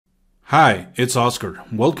Hi, it's Oscar.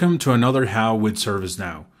 Welcome to another How with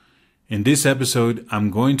ServiceNow. In this episode,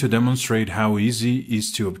 I'm going to demonstrate how easy it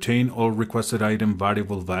is to obtain all requested item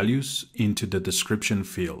variable values into the description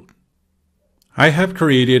field. I have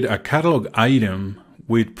created a catalog item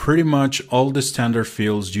with pretty much all the standard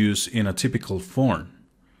fields used in a typical form.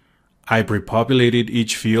 I pre-populated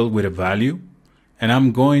each field with a value, and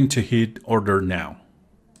I'm going to hit Order Now.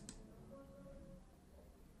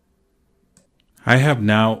 I have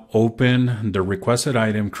now opened the requested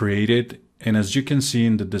item created, and as you can see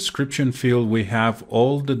in the description field, we have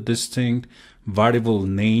all the distinct variable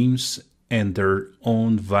names and their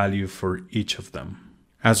own value for each of them.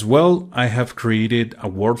 As well, I have created a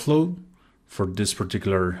workflow for this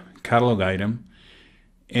particular catalog item,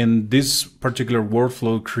 and this particular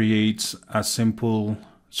workflow creates a simple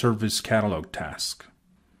service catalog task.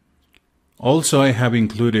 Also, I have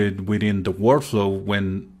included within the workflow,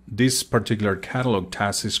 when this particular catalog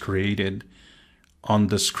task is created, on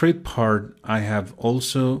the script part, I have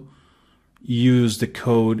also used the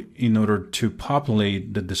code in order to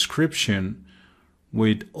populate the description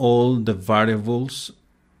with all the variables,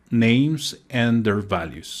 names, and their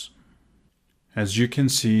values. As you can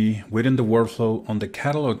see within the workflow on the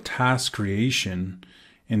catalog task creation,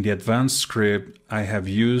 in the advanced script, I have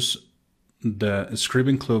used the script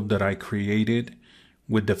include that I created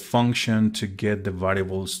with the function to get the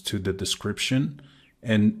variables to the description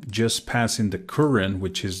and just passing the current,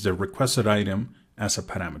 which is the requested item, as a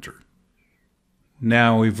parameter.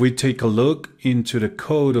 Now, if we take a look into the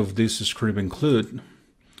code of this script include,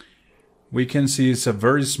 we can see it's a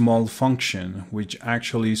very small function which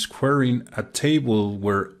actually is querying a table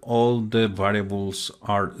where all the variables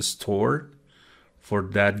are stored for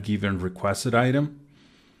that given requested item.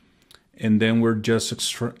 And then we're just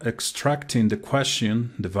extracting the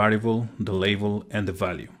question, the variable, the label, and the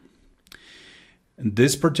value.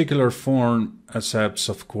 This particular form accepts,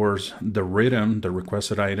 of course, the rhythm, the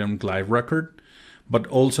requested item, glide record, but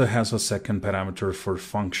also has a second parameter for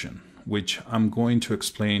function, which I'm going to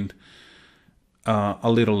explain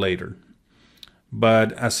a little later.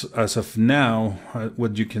 But as of now,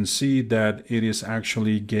 what you can see that it is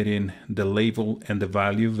actually getting the label and the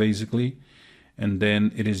value basically, and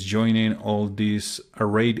then it is joining all these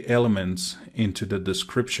arrayed elements into the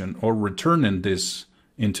description or returning this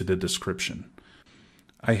into the description.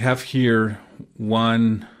 I have here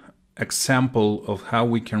one example of how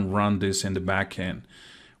we can run this in the backend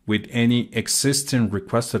with any existing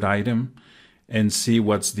requested item and see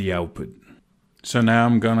what's the output. So now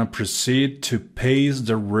I'm gonna proceed to paste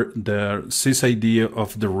the sysid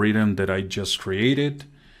of the rhythm that I just created,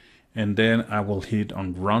 and then I will hit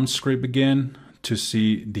on Run Script again to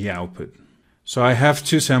see the output. So I have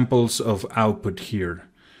two samples of output here.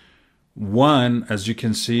 One, as you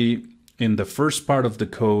can see in the first part of the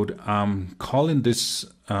code, I'm calling this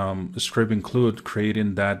script include,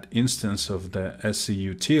 creating that instance of the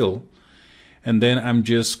SCUtil, and then I'm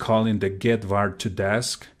just calling the get var to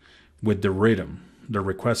desk with the rhythm, the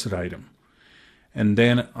requested item. And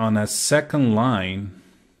then on a second line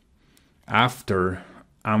after,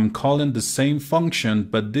 I'm calling the same function,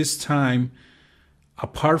 but this time,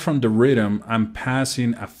 apart from the rhythm, I'm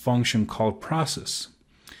passing a function called process.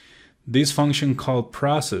 This function called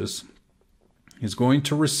process is going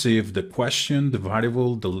to receive the question, the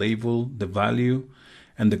variable, the label, the value,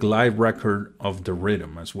 and the glide record of the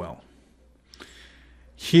rhythm as well.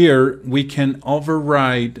 Here, we can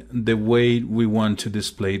override the way we want to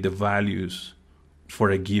display the values for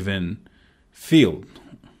a given field.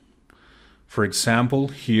 For example,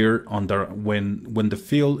 here on the when the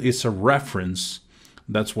field is a reference,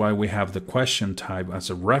 that's why we have the question type as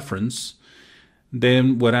a reference.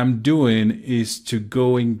 Then what I'm doing is to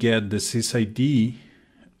go and get the sysid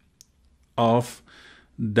of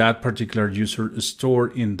that particular user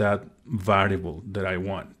stored in that variable that I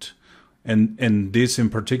want. And this in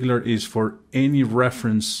particular is for any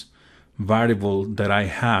reference variable that I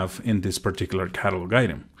have in this particular catalog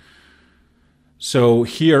item. So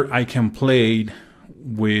here I can play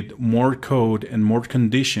with more code and more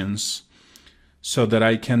conditions so that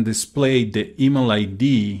I can display the email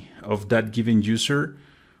ID of that given user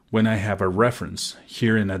when I have a reference.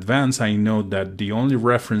 Here in advance, I know that the only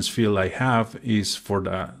reference field I have is for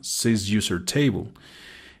the sysuser table.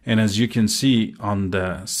 And as you can see on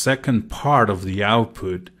the second part of the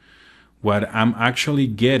output, what I'm actually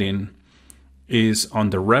getting is on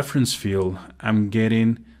the reference field, I'm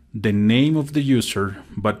getting the name of the user,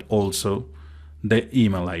 but also the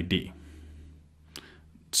email ID.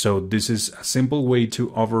 So this is a simple way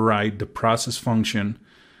to override the process function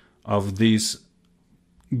of this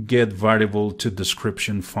get variable to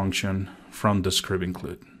description function from the script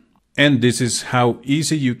include. And this is how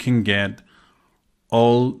easy you can get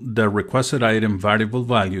all the requested item variable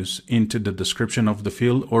values into the description of the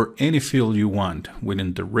field or any field you want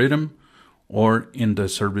within the rhythm or in the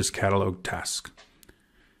service catalog task.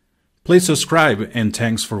 Please subscribe and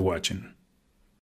thanks for watching.